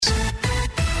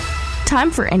Time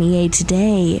for NEA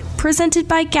Today, presented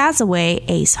by Gazaway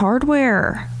Ace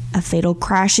Hardware. A fatal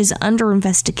crash is under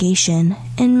investigation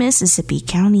in Mississippi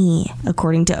County.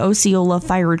 According to Osceola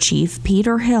Fire Chief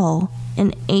Peter Hill,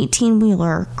 an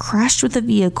 18-wheeler crashed with a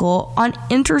vehicle on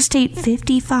Interstate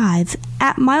 55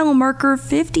 at mile marker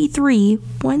 53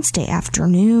 Wednesday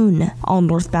afternoon. All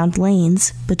northbound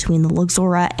lanes between the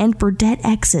Luxora and Burdett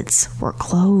exits were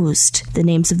closed. The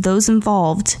names of those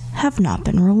involved have not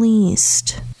been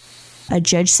released. A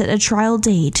judge set a trial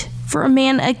date for a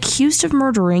man accused of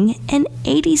murdering an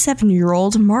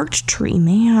 87-year-old Marked Tree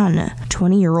man.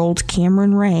 20-year-old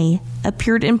Cameron Ray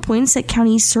appeared in Poinsett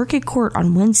County Circuit Court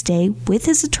on Wednesday with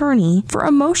his attorney for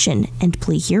a motion and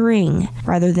plea hearing.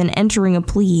 Rather than entering a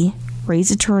plea,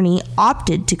 Ray's attorney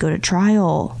opted to go to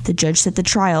trial. The judge set the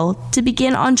trial to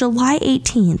begin on July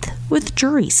 18th with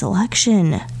jury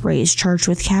selection. Ray is charged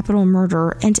with capital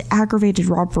murder and aggravated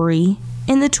robbery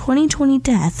in the 2020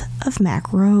 death of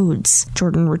Mac Rhodes.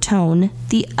 Jordan Rattone,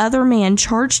 the other man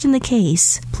charged in the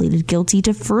case, pleaded guilty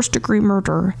to first-degree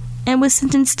murder and was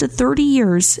sentenced to 30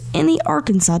 years in the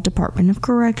Arkansas Department of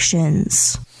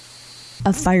Corrections.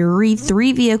 A fiery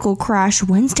three-vehicle crash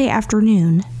Wednesday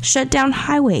afternoon shut down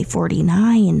Highway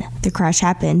 49. The crash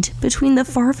happened between the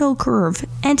Farville Curve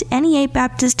and NEA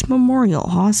Baptist Memorial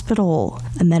Hospital.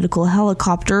 A medical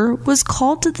helicopter was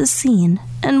called to the scene,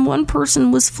 and one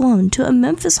person was flown to a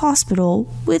Memphis hospital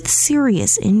with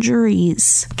serious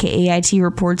injuries. KAIT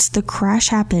reports the crash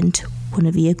happened when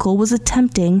a vehicle was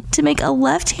attempting to make a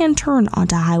left-hand turn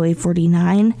onto Highway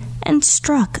 49 and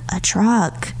struck a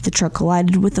truck. The truck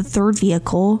collided with a third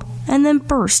vehicle and then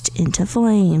burst into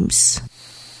flames.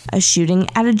 A shooting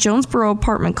at a Jonesboro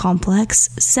apartment complex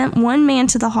sent one man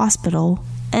to the hospital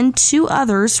and two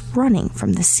others running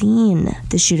from the scene.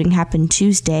 The shooting happened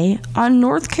Tuesday on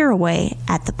North Caraway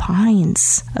at the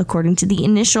Pines. According to the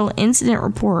initial incident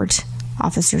report,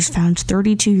 officers found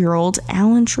 32-year-old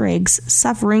Alan Triggs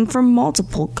suffering from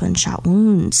multiple gunshot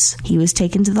wounds. He was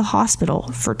taken to the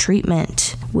hospital for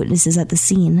treatment. Witnesses at the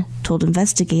scene told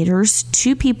investigators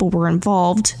two people were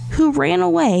involved who ran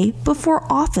away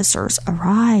before officers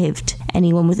arrived.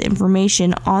 Anyone with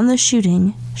information on the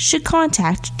shooting should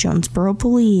contact Jonesboro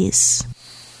Police.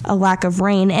 A lack of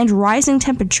rain and rising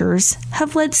temperatures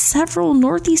have led several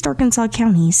northeast Arkansas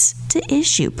counties to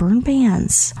issue burn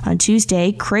bans. On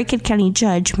Tuesday, Craighead County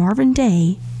Judge Marvin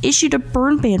Day issued a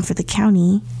burn ban for the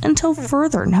county until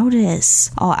further notice.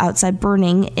 All outside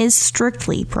burning is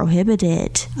strictly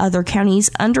prohibited. Other counties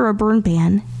under a burn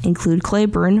ban include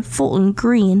Claiborne, Fulton,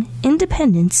 Greene,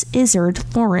 Independence,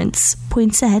 Izard, Lawrence,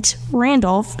 Poinsett,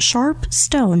 Randolph, Sharp,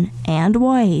 Stone, and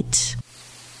White.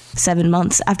 7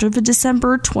 months after the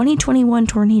December 2021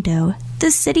 tornado,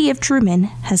 the city of Trumann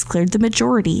has cleared the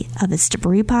majority of its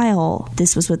debris pile.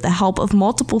 This was with the help of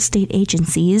multiple state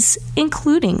agencies,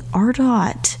 including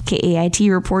RDOT. KAIT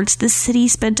reports the city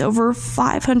spent over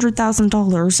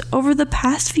 $500,000 over the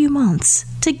past few months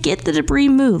to get the debris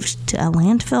moved to a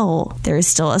landfill. There is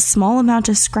still a small amount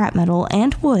of scrap metal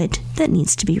and wood that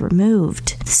needs to be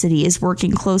removed. The city is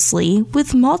working closely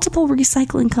with multiple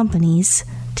recycling companies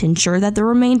to ensure that the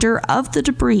remainder of the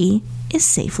debris is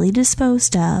safely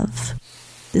disposed of.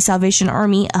 The Salvation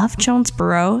Army of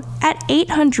Jonesboro at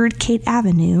 800 Kate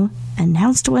Avenue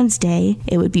announced Wednesday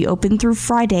it would be open through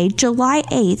Friday, July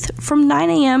 8th from 9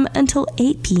 a.m. until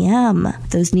 8 p.m.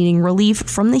 Those needing relief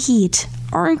from the heat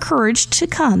are encouraged to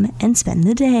come and spend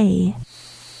the day.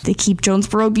 The Keep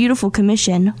Jonesboro Beautiful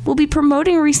Commission will be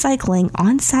promoting recycling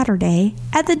on Saturday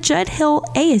at the Judd Hill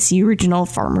ASU Regional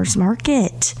Farmers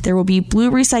Market. There will be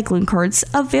blue recycling carts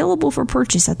available for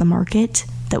purchase at the market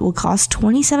that will cost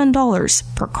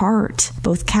 $27 per cart.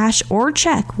 Both cash or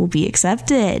check will be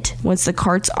accepted. Once the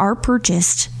carts are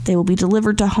purchased, they will be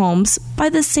delivered to homes by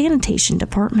the sanitation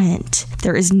department.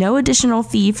 There is no additional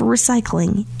fee for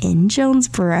recycling in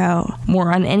Jonesboro.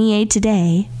 More on NEA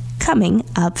Today, coming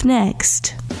up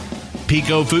next.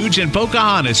 Pico Foods in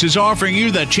Pocahontas is offering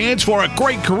you the chance for a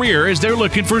great career as they're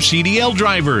looking for CDL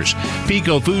drivers.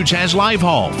 Pico Foods has live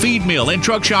haul, feed mill, and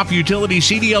truck shop utility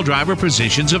CDL driver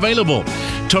positions available.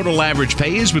 Total average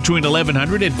pay is between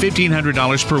 $1,100 and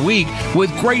 $1,500 per week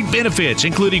with great benefits,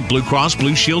 including Blue Cross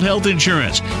Blue Shield health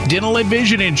insurance, dental and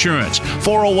vision insurance,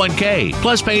 401k,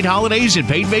 plus paid holidays and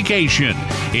paid vacation.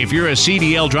 If you're a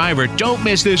CDL driver, don't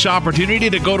miss this opportunity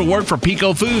to go to work for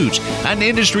Pico Foods, an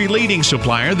industry-leading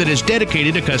supplier that is dedicated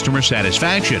dedicated to customer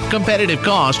satisfaction, competitive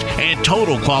cost, and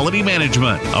total quality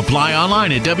management. Apply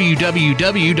online at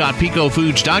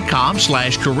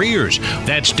www.picofoods.com/careers.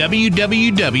 That's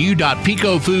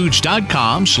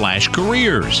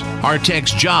www.picofoods.com/careers. Or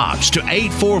text JOBS to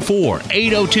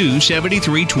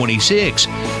 844-802-7326.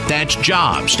 That's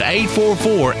JOBS to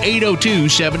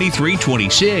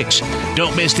 844-802-7326.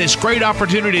 Don't miss this great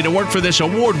opportunity to work for this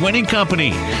award-winning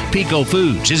company. Pico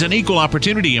Foods is an equal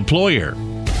opportunity employer.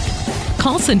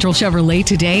 Call Central Chevrolet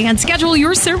today and schedule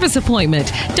your service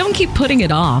appointment. Don't keep putting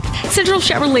it off. Central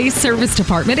Chevrolet's service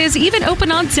department is even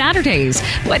open on Saturdays.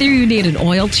 Whether you need an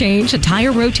oil change, a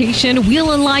tire rotation,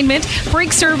 wheel alignment,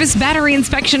 brake service, battery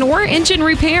inspection, or engine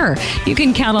repair, you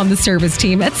can count on the service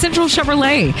team at Central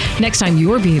Chevrolet. Next time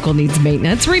your vehicle needs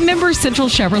maintenance, remember Central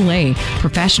Chevrolet.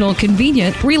 Professional,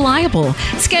 convenient, reliable.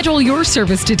 Schedule your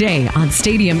service today on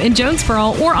Stadium in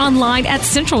Jonesboro or online at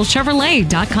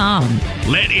centralchevrolet.com.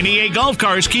 Let NEA Golf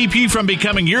Cars keep you from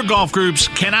becoming your golf group's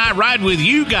Can I Ride With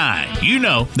You guy. You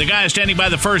know, the guy standing by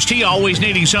the first tee always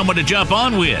needing someone to jump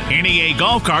on with. NEA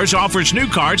Golf Cars offers new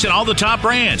carts at all the top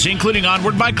brands, including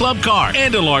Onward by Club Car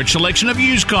and a large selection of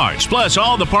used carts, plus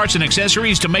all the parts and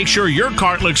accessories to make sure your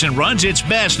cart looks and runs its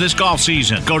best this golf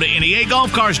season. Go to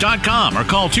NEAGolfCars.com or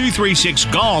call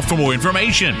 236-GOLF for more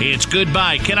information. It's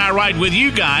goodbye, Can I Ride With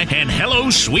You guy, and hello,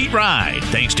 sweet ride.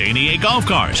 Thanks to NEA Golf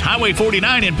Cars, Highway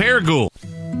 49 in Paragould.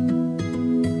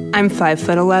 I'm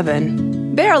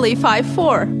 5'11", barely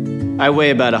 5'4". I weigh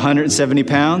about 170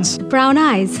 pounds. Brown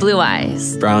eyes. Blue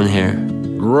eyes. Brown hair.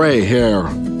 Gray hair.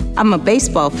 I'm a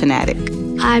baseball fanatic.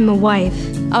 I'm a wife.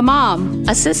 A mom.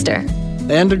 A sister.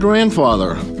 And a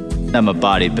grandfather. I'm a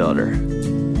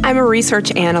bodybuilder. I'm a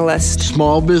research analyst.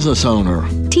 Small business owner.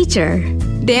 Teacher.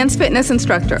 Dance fitness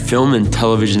instructor. Film and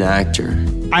television actor.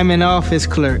 I'm an office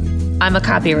clerk. I'm a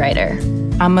copywriter.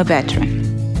 I'm a veteran.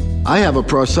 I have a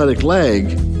prosthetic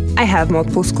leg. I have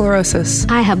multiple sclerosis.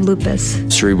 I have lupus.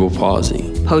 Cerebral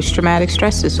palsy. Post-traumatic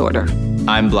stress disorder.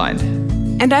 I'm blind.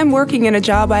 And I'm working in a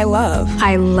job I love.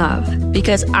 I love.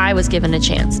 Because I was given a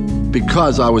chance.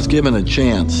 Because I was given a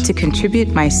chance. To contribute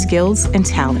my skills and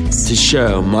talents. To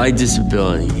show my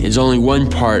disability is only one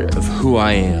part of who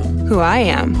I am. Who I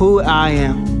am. Who I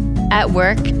am. At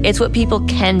work, it's what people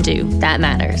can do that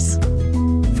matters.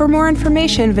 For more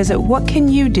information, visit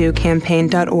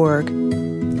whatcanyoudocampaign.org.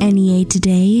 NEA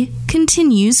Today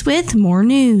continues with more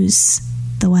news.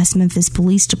 The West Memphis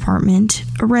Police Department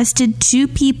arrested 2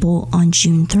 people on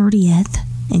June 30th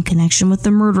in connection with the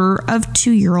murder of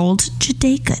 2-year-old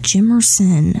Jadeka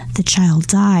Jimerson. The child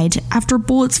died after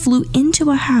bullets flew into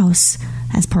a house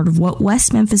as part of what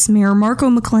West Memphis Mayor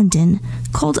Marco McClendon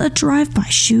called a drive-by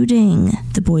shooting.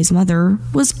 The boy's mother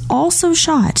was also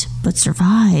shot but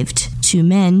survived. 2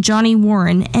 men, Johnny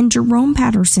Warren and Jerome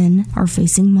Patterson, are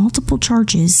facing multiple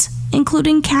charges,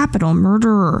 including capital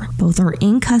murder. Both are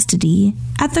in custody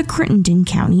at the Crittenden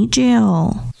County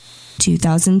Jail.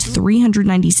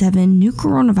 2,397 new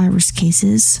coronavirus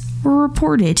cases were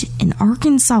reported in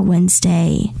Arkansas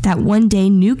Wednesday. That one-day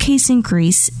new case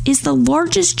increase is the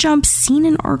largest jump seen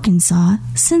in Arkansas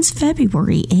since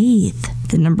February 8th.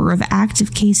 The number of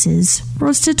active cases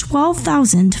rose to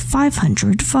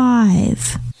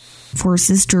 12,505. 4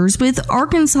 sisters with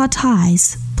Arkansas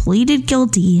ties pleaded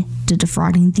guilty to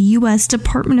defrauding the U.S.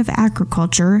 Department of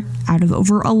Agriculture out of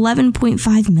over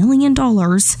 $11.5 million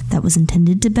that was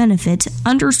intended to benefit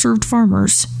underserved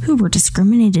farmers who were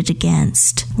discriminated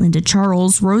against. Linda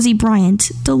Charles, Rosie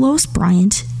Bryant, Delos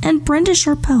Bryant, and Brenda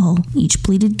Sharpell each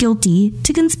pleaded guilty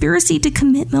to conspiracy to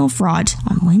commit mail fraud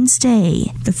on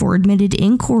Wednesday. The 4 admitted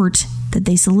in court that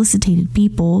they solicited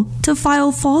people to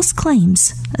file false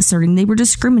claims, asserting they were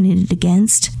discriminated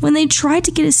against when they tried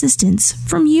to get assistance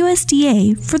from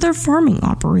USDA for their farming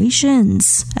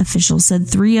operations. Officials said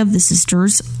 3 of the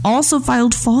sisters also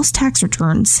filed false tax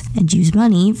returns and used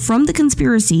money from the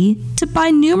conspiracy to buy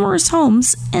numerous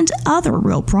homes and other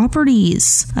real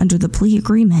properties. Under the plea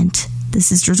agreement, the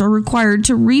sisters are required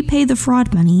to repay the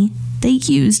fraud money they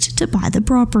used to buy the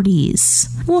properties.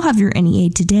 We'll have your NEA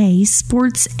Today,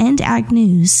 sports, and ag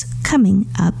news coming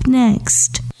up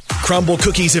next. Crumble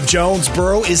Cookies of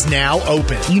Jonesboro is now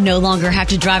open. You no longer have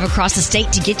to drive across the state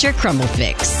to get your crumble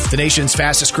fix. The nation's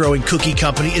fastest growing cookie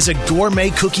company is a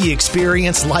gourmet cookie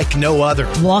experience like no other.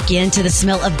 Walk into the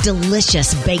smell of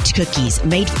delicious baked cookies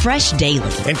made fresh daily.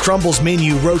 And Crumble's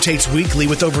menu rotates weekly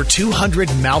with over 200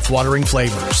 mouthwatering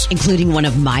flavors. Including one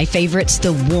of my favorites,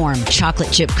 the warm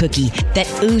chocolate chip cookie that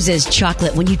oozes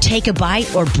chocolate when you take a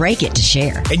bite or break it to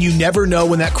share. And you never know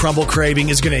when that crumble craving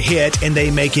is going to hit, and they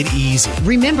make it easy.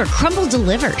 Remember, Crumble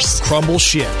delivers. Crumble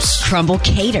ships. Crumble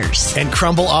caters. And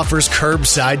Crumble offers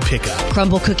curbside pickup.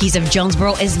 Crumble Cookies of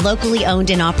Jonesboro is locally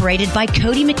owned and operated by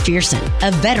Cody McPherson,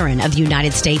 a veteran of the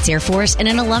United States Air Force and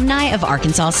an alumni of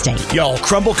Arkansas State. Y'all,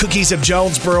 Crumble Cookies of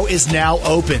Jonesboro is now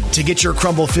open. To get your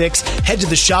crumble fix, head to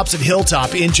the shops of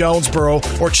Hilltop in Jonesboro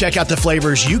or check out the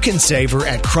flavors you can savor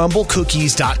at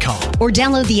crumblecookies.com. Or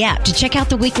download the app to check out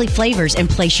the weekly flavors and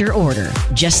place your order.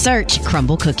 Just search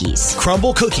Crumble Cookies.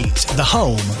 Crumble Cookies, the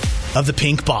home of the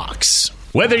pink box.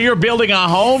 Whether you're building a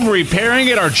home, repairing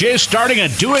it, or just starting a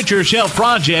do-it-yourself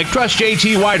project, trust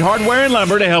JT White Hardware and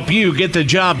Lumber to help you get the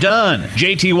job done.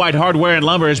 JT White Hardware and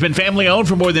Lumber has been family-owned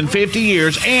for more than 50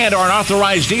 years and are an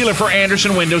authorized dealer for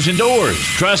Anderson Windows and Doors.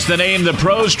 Trust the name the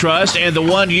pros trust and the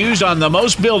one used on the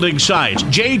most building sites.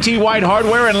 JT White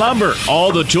Hardware and Lumber.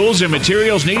 All the tools and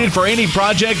materials needed for any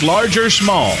project, large or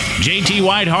small. JT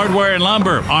White Hardware and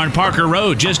Lumber on Parker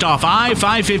Road, just off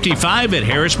I-555 at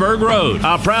Harrisburg Road.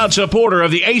 A proud supporter of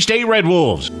the A-State Red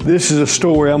Wolves. This is a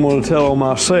story I'm going to tell on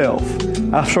myself.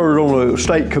 I served on the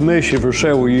state commission for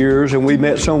several years, and we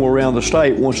met somewhere around the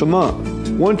state once a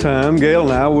month. One time, Gail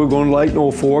and I were going to Lake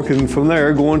Norfolk, and from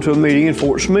there going to a meeting in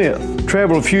Fort Smith.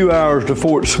 Traveled a few hours to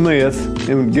Fort Smith,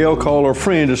 and Gail called her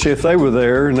friend to see if they were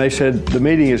there, and they said, the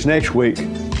meeting is next week.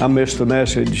 I missed the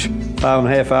message.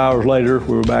 5.5 hours later,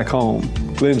 we were back home.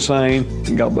 Glenn sang,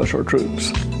 and God bless our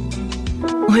troops.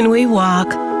 When we walk,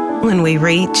 when we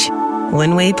reach,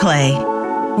 when we play,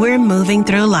 we're moving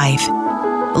through life.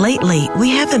 Lately,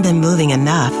 we haven't been moving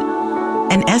enough.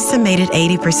 An estimated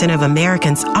 80% of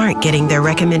Americans aren't getting their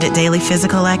recommended daily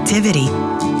physical activity.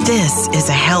 This is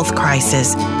a health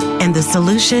crisis, and the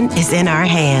solution is in our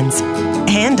hands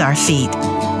and our feet.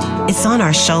 It's on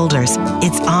our shoulders.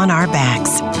 It's on our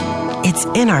backs. It's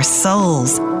in our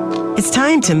souls. It's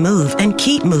time to move and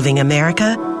keep moving,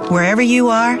 America. Wherever you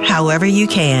are, however you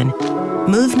can.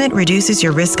 Movement reduces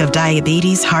your risk of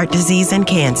diabetes, heart disease, and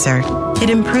cancer. It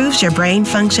improves your brain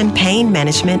function, pain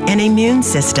management, and immune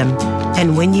system.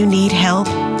 And when you need help,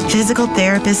 physical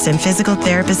therapists and physical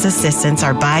therapist assistants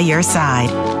are by your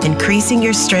side, increasing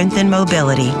your strength and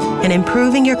mobility and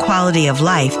improving your quality of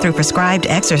life through prescribed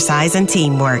exercise and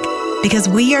teamwork. Because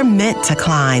we are meant to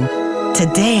climb, to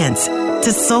dance,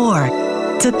 to soar,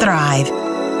 to thrive.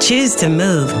 Choose to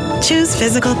move. Choose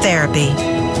physical therapy.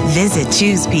 Visit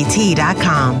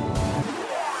ChoosePT.com.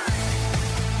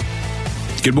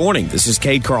 Good morning. This is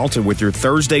Cade Carlton with your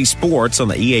Thursday sports on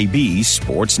the EAB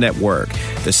Sports Network.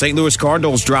 The St. Louis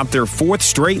Cardinals dropped their fourth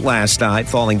straight last night,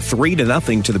 falling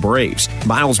 3-0 to the Braves.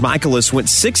 Miles Mikolas went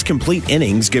 6 complete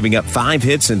innings, giving up 5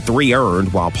 hits and 3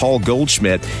 earned, while Paul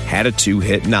Goldschmidt had a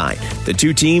 2-hit night. The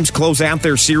two teams close out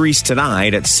their series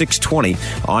tonight at 6:20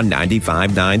 on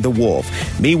 95.9 The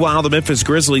Wolf. Meanwhile, the Memphis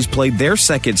Grizzlies played their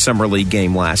second Summer League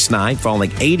game last night,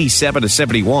 falling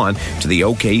 87-71 to the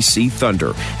OKC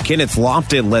Thunder. Kenneth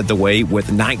Lofton led the way with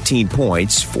 19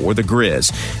 points for the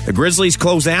Grizz. The Grizzlies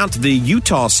close out the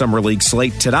Utah Summer League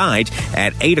slate tonight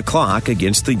at 8 o'clock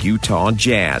against the Utah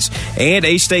Jazz. And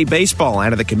A-State baseball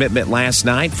out of the commitment last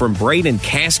night from Braden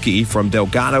Caskey from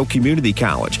Delgado Community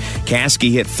College.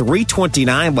 Caskey hit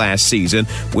 .329 last season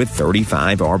with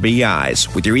 35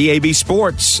 RBIs. With your EAB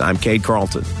Sports, I'm Cade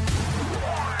Carlton.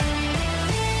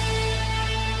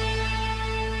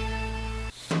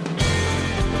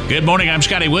 Good morning, I'm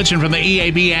Scotty Woodson from the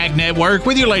EAB Ag Network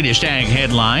with your latest ag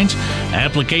headlines.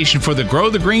 Application for the Grow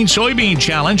the Green Soybean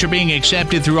Challenge are being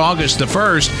accepted through August the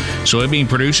 1st. Soybean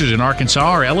producers in Arkansas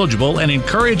are eligible and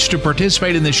encouraged to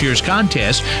participate in this year's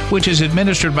contest, which is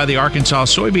administered by the Arkansas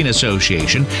Soybean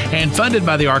Association and funded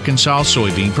by the Arkansas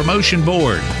Soybean Promotion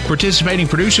Board. Participating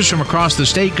producers from across the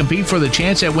state compete for the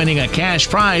chance at winning a cash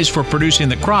prize for producing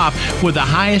the crop with the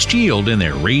highest yield in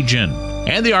their region.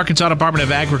 And the Arkansas Department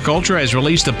of Agriculture has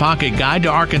released the Pocket Guide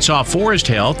to Arkansas Forest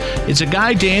Health. It's a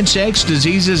guide to insects,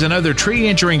 diseases, and other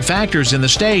tree-injuring factors in the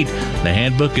state. The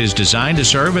handbook is designed to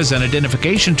serve as an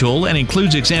identification tool and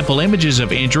includes example images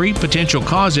of injury, potential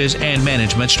causes, and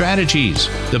management strategies.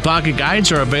 The Pocket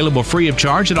Guides are available free of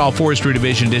charge at all Forestry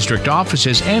Division district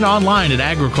offices and online at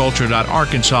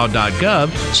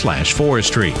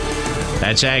agriculture.arkansas.gov/forestry.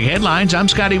 That's Ag Headlines. I'm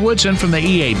Scotty Woodson from the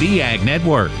EAB Ag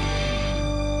Network.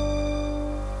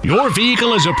 Your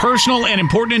vehicle is a personal and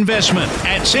important investment.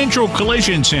 At Central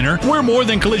Collision Center, we're more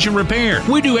than collision repair.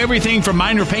 We do everything from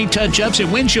minor paint touch-ups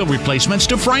and windshield replacements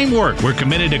to framework. We're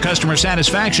committed to customer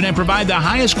satisfaction and provide the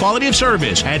highest quality of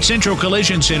service. At Central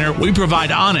Collision Center, we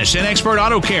provide honest and expert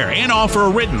auto care and offer a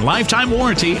written lifetime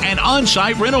warranty and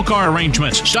on-site rental car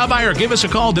arrangements. Stop by or give us a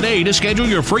call today to schedule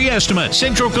your free estimate.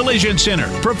 Central Collision Center.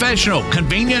 Professional,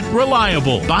 convenient,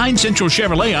 reliable. Behind Central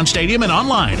Chevrolet on Stadium and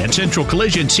online at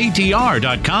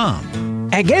centralcollisionctr.com.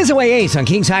 At Gazaway Ace on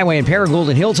Kings Highway in Paragould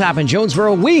and Hilltop in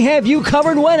Jonesboro, we have you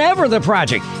covered whenever the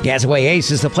project. Gazaway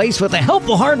Ace is the place with the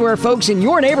helpful hardware folks in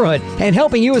your neighborhood, and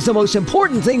helping you is the most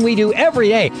important thing we do every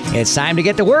day. It's time to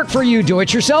get to work for you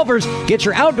do-it-yourselfers. Get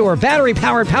your outdoor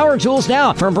battery-powered power tools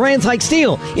now from brands like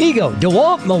Stihl, Ego,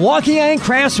 DeWalt, Milwaukee, and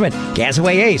Craftsman.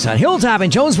 Gazaway Ace on Hilltop in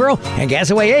Jonesboro and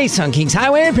Gazaway Ace on Kings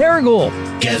Highway in Paragould.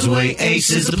 Gazaway Ace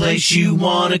is the place you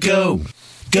want to go.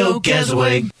 Go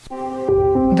Gazaway.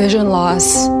 Vision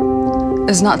loss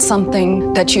is not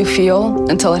something that you feel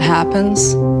until it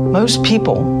happens. Most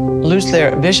people lose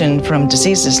their vision from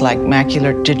diseases like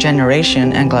macular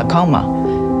degeneration and glaucoma,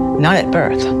 not at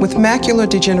birth. With macular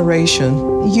degeneration,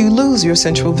 you lose your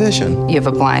central vision. You have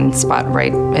a blind spot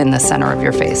right in the center of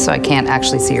your face, so I can't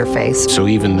actually see your face. So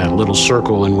even that little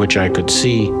circle in which I could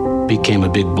see became a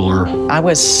big blur. I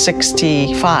was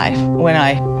 65 when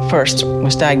I first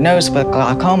was diagnosed with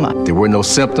glaucoma. There were no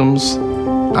symptoms.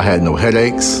 I had no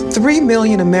headaches. 3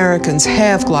 million Americans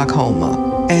have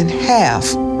glaucoma, and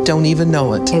half don't even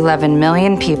know it. 11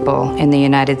 million people in the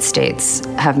United States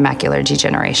have macular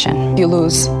degeneration. You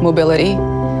lose mobility,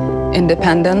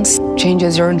 independence,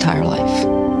 changes your entire life.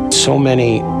 So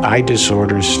many eye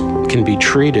disorders can be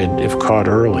treated if caught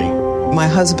early. My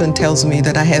husband tells me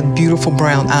that I have beautiful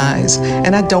brown eyes,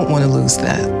 and I don't want to lose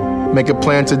that. Make a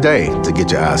plan today to get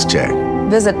your eyes checked.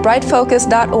 Visit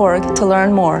brightfocus.org to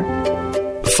learn more.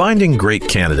 Finding great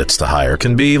candidates to hire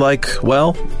can be like,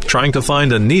 well, trying to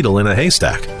find a needle in a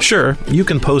haystack. Sure, you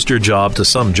can post your job to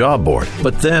some job board,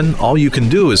 but then all you can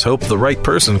do is hope the right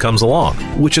person comes along,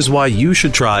 which is why you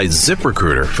should try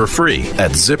ZipRecruiter for free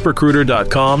at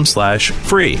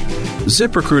ZipRecruiter.com/free.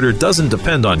 ZipRecruiter doesn't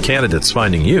depend on candidates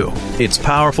finding you. Its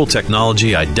powerful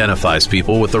technology identifies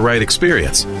people with the right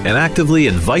experience and actively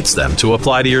invites them to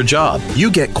apply to your job. You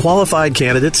get qualified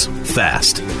candidates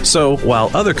fast. So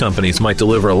while other companies might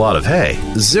deliver a lot of hay,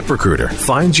 ZipRecruiter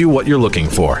finds you what you're looking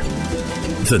for.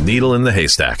 The needle in the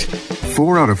haystack.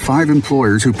 4 out of 5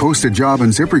 employers who post a job on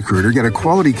ZipRecruiter get a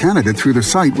quality candidate through the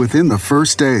site within the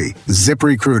first day.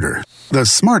 ZipRecruiter, the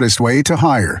smartest way to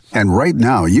hire. And right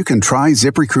now, you can try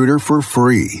ZipRecruiter for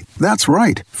free. That's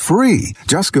right, free.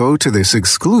 Just go to this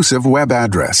exclusive web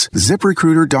address,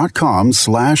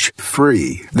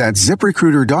 ZipRecruiter.com/free. That's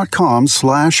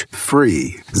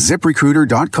ZipRecruiter.com/free.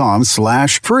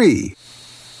 ZipRecruiter.com/free.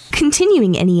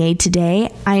 Continuing NEA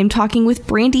today, I am talking with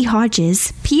Brandy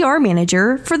Hodges, PR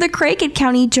Manager for the Craighead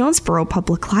County Jonesboro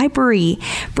Public Library.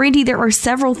 Brandy, there are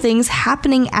several things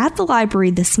happening at the library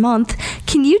this month.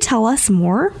 Can you tell us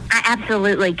more? I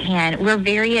absolutely can. We're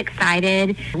very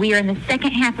excited. We are in the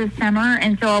second half of summer,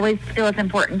 and so I always feel it's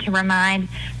important to remind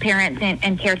parents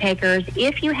and caretakers,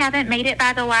 if you haven't made it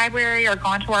by the library or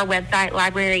gone to our website,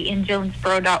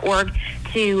 libraryinjonesboro.org,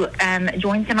 to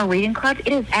join summer reading clubs,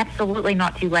 it is absolutely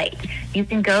not too late. You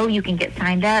can go, you can get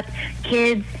signed up.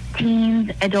 Kids,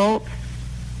 teens, adults,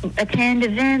 attend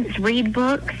events, read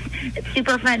books. It's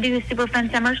super fun, do super fun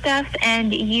summer stuff,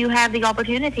 and you have the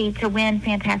opportunity to win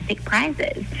fantastic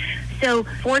prizes. So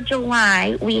for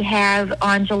July, we have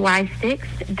on July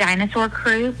 6th, Dinosaur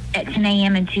Crew at 10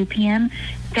 a.m. and 2 p.m.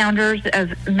 Founders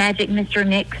of Magic Mr.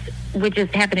 Nick's, which is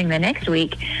happening the next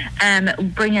week,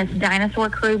 bring us Dinosaur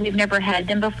Crew. We've never had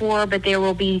them before, but there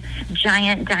will be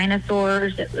giant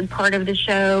dinosaurs part of the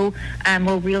show.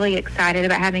 We're really excited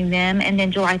about having them. And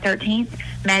then July 13th,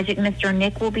 Magic Mr.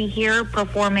 Nick will be here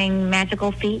performing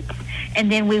magical feats.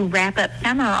 And then we wrap up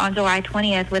summer on July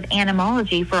 20th with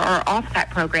Animology for our off-site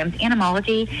programs.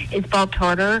 Animology is Bob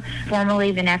Tarter,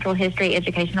 formerly the Natural History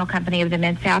Educational Company of the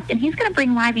Mid-South, and he's going to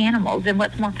bring live animals, and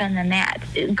what's more fun than that?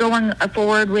 Going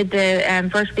forward with the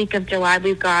first week of July,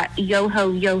 we've got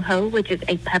Yo-Ho, Yo-Ho, which is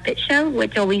a puppet show,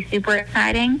 which will be super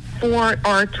exciting. For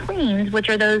our tweens, which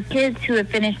are those kids who have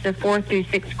finished the 4th through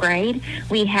 6th grade,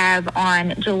 we have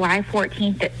on July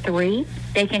 14th at 3,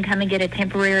 they can come and get a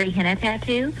temporary henna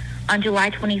tattoo. On July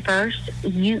 21st,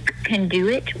 Uke Can Do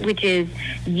It, which is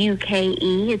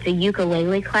UKE. It's a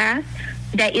ukulele class.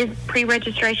 That is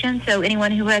pre-registration, so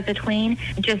anyone who has a tween,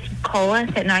 just call us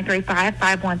at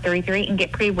 935-5133 and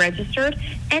get pre-registered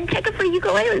and take a free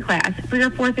ukulele class for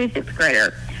your 4th through 6th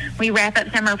grader. We wrap up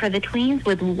summer for the tweens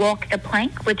with Walk the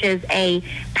Plank, which is a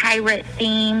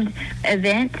pirate-themed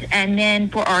event. And then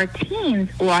for our teens,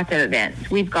 lots of events.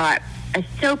 We've got a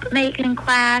soap making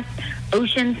class,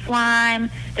 ocean slime.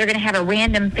 They're going to have a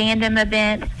random fandom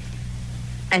event,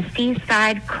 a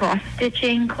seaside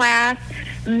cross-stitching class,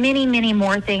 many, many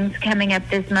more things coming up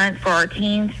this month for our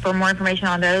teens. For more information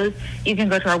on those, you can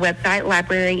go to our website,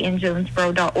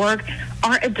 libraryinjonesboro.org.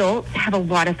 Our adults have a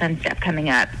lot of fun stuff coming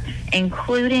up,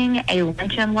 including a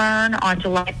lunch and learn on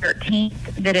July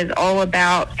 13th that is all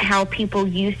about how people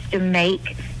used to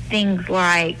make things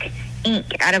like ink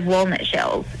out of walnut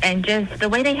shells and just the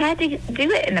way they had to do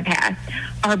it in the past.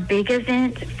 Our big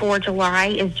event for July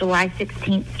is July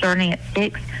 16th starting at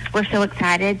 6. We're so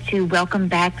excited to welcome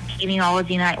back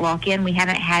Genealogy Night Walk-In. We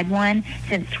haven't had one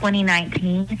since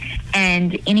 2019.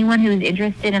 And anyone who's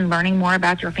interested in learning more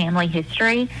about your family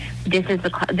history, this is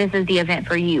the event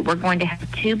for you. We're going to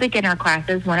have 2 beginner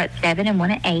classes, one at 7 and one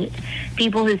at 8.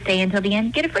 People who stay until the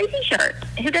end get a free T-shirt.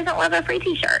 Who doesn't love a free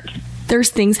T-shirt? There's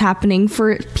things happening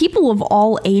for people of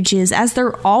all ages, as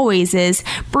there always is.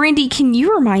 Brandy, can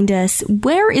you remind us,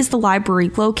 where is the library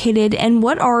located and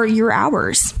what are your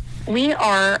hours? We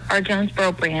are our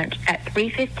Jonesboro branch at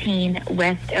 315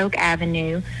 West Oak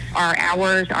Avenue. Our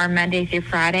hours are Monday through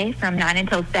Friday from 9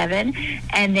 until 7,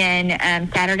 and then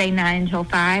Saturday 9 until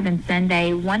 5, and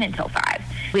Sunday 1 until 5.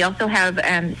 We also have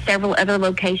several other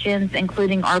locations,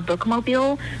 including our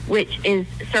Bookmobile, which is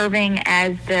serving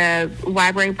as the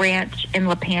library branch in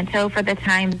Lepanto for the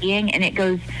time being, and it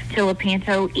goes to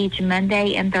Lepanto each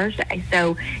Monday and Thursday.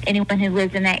 So anyone who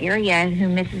lives in that area who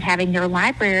misses having their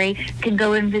library can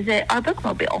go and visit our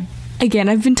Bookmobile. Again,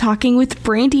 I've been talking with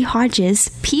Brandy Hodges,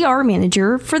 PR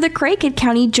Manager for the Craighead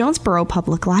County Jonesboro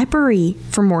Public Library.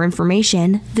 For more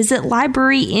information, visit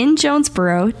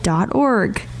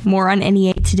libraryinjonesboro.org. More on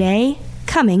NEA Today,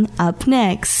 coming up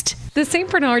next. The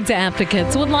St. Bernard's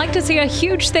Advocates would like to say a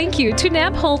huge thank you to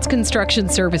Nabholz Construction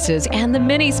Services and the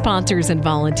many sponsors and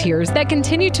volunteers that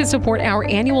continue to support our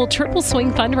annual Triple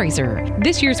Swing fundraiser.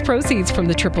 This year's proceeds from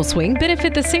the Triple Swing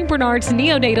benefit the St. Bernard's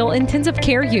Neonatal Intensive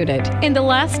Care Unit. In the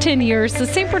last 10 years, the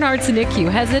St. Bernard's NICU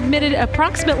has admitted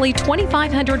approximately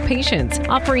 2,500 patients,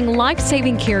 offering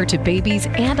life-saving care to babies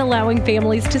and allowing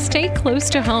families to stay close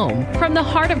to home. From the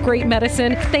heart of great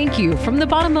medicine, thank you from the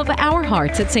bottom of our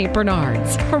hearts at St.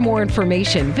 Bernard's. For more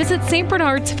information, visit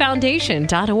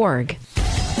stbernardsfoundation.org.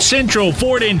 Central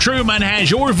Ford in Truman has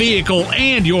your vehicle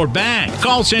and your back.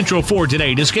 Call Central Ford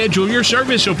today to schedule your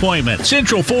service appointment.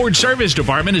 Central Ford Service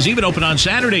Department is even open on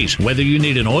Saturdays. Whether you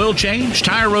need an oil change,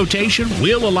 tire rotation,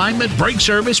 wheel alignment, brake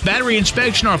service, battery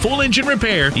inspection, or full engine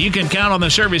repair, you can count on the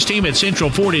service team at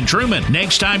Central Ford in Truman.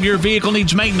 Next time your vehicle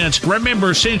needs maintenance,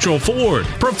 remember Central Ford.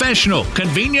 Professional,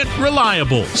 convenient,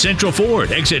 reliable. Central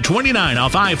Ford, exit 29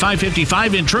 off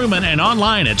I-555 in Truman and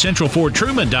online at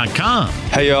centralfordtruman.com.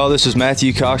 Hey y'all, this is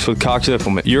Matthew Cox with Cox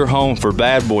Implement, your home for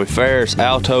Bad Boy, Ferris,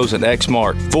 Altos, and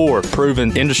Exmark. 4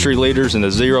 proven industry leaders in the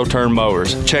zero-turn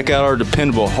mowers. Check out our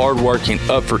dependable, hard-working,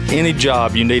 up for any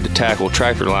job you need to tackle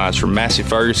tractor lines from Massey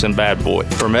Ferguson Bad Boy.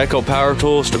 From Echo Power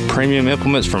Tools to premium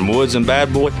implements from Woods and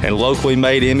Bad Boy and locally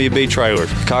made MEB trailers,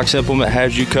 Cox Implement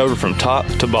has you covered from top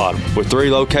to bottom with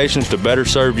 3 locations to better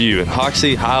serve you in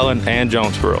Hoxie, Highland, and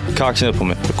Jonesboro. Cox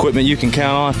Implement, equipment you can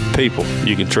count on, people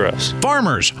you can trust.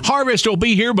 Farmers, harvest will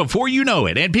be here before you know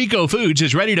it, and Pico Foods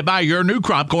is ready to buy your new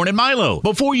crop corn and milo.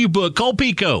 Before you book, call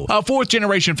Pico, a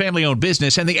 4th-generation family-owned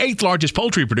business and the 8th largest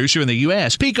poultry producer in the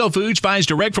U.S. Pico Foods buys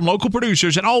direct from local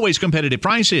producers at always competitive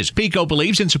prices. Pico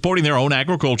believes in supporting their own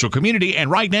agricultural community,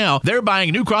 and right now, they're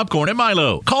buying new crop corn and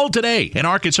milo. Call today. In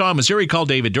Arkansas and Missouri, call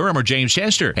David Durham or James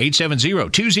Chester,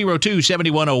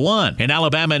 870-202-7101. In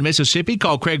Alabama and Mississippi,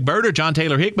 call Craig Bird or John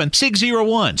Taylor Hickman,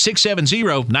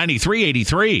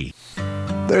 601-670-9383.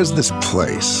 There's this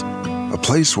place. A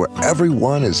place where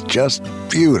everyone is just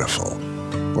beautiful,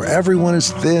 where everyone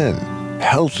is thin,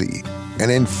 healthy, and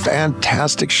in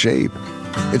fantastic shape.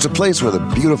 It's a place where the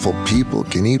beautiful people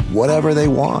can eat whatever they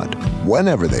want,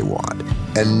 whenever they want,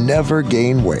 and never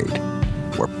gain weight.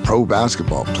 Where pro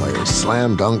basketball players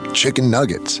slam dunk chicken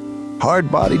nuggets,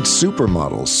 hard-bodied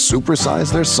supermodels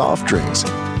supersize their soft drinks.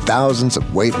 Thousands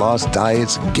of weight loss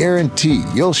diets guarantee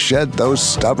you'll shed those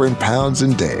stubborn pounds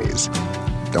in days.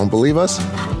 Don't believe us?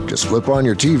 Just flip on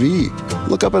your TV,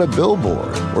 look up at a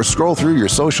billboard, or scroll through your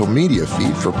social media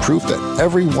feed for proof that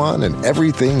everyone and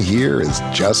everything here is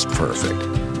just perfect.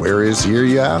 Where is here,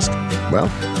 you ask? Well,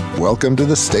 welcome to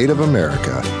the state of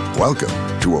America. Welcome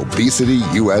to Obesity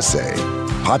USA.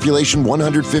 Population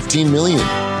 115 million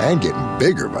and getting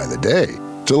bigger by the day.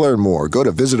 To learn more, go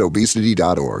to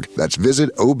visitobesity.org. That's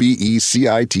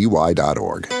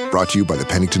visitobecity.org. Brought to you by the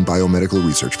Pennington Biomedical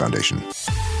Research Foundation.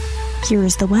 Here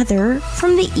is the weather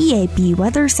from the EAB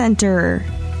Weather Center.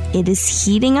 It is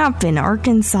heating up in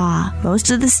Arkansas.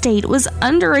 Most of the state was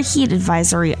under a heat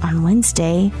advisory on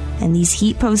Wednesday, and these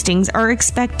heat postings are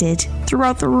expected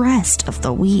throughout the rest of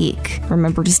the week.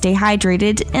 Remember to stay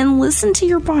hydrated and listen to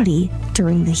your body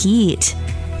during the heat.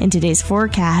 In today's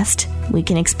forecast, We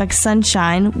can expect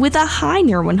sunshine with a high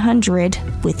near 100,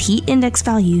 with heat index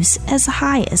values as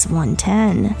high as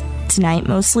 110. Tonight,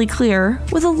 mostly clear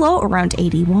with a low around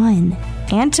 81.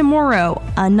 And tomorrow,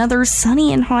 another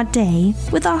sunny and hot day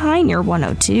with a high near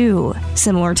 102.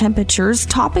 Similar temperatures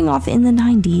topping off in the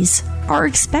 90s are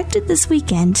expected this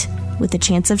weekend, with a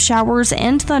chance of showers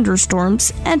and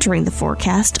thunderstorms entering the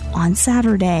forecast on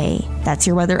Saturday. That's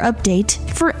your weather update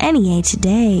for NEA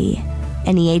Today.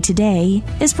 NEA Today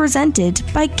is presented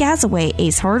by Gazaway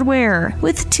Ace Hardware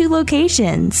with 2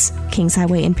 locations, Kings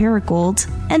Highway in Paragould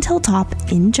and Hilltop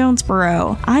in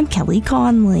Jonesboro. I'm Kelly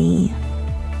Conley.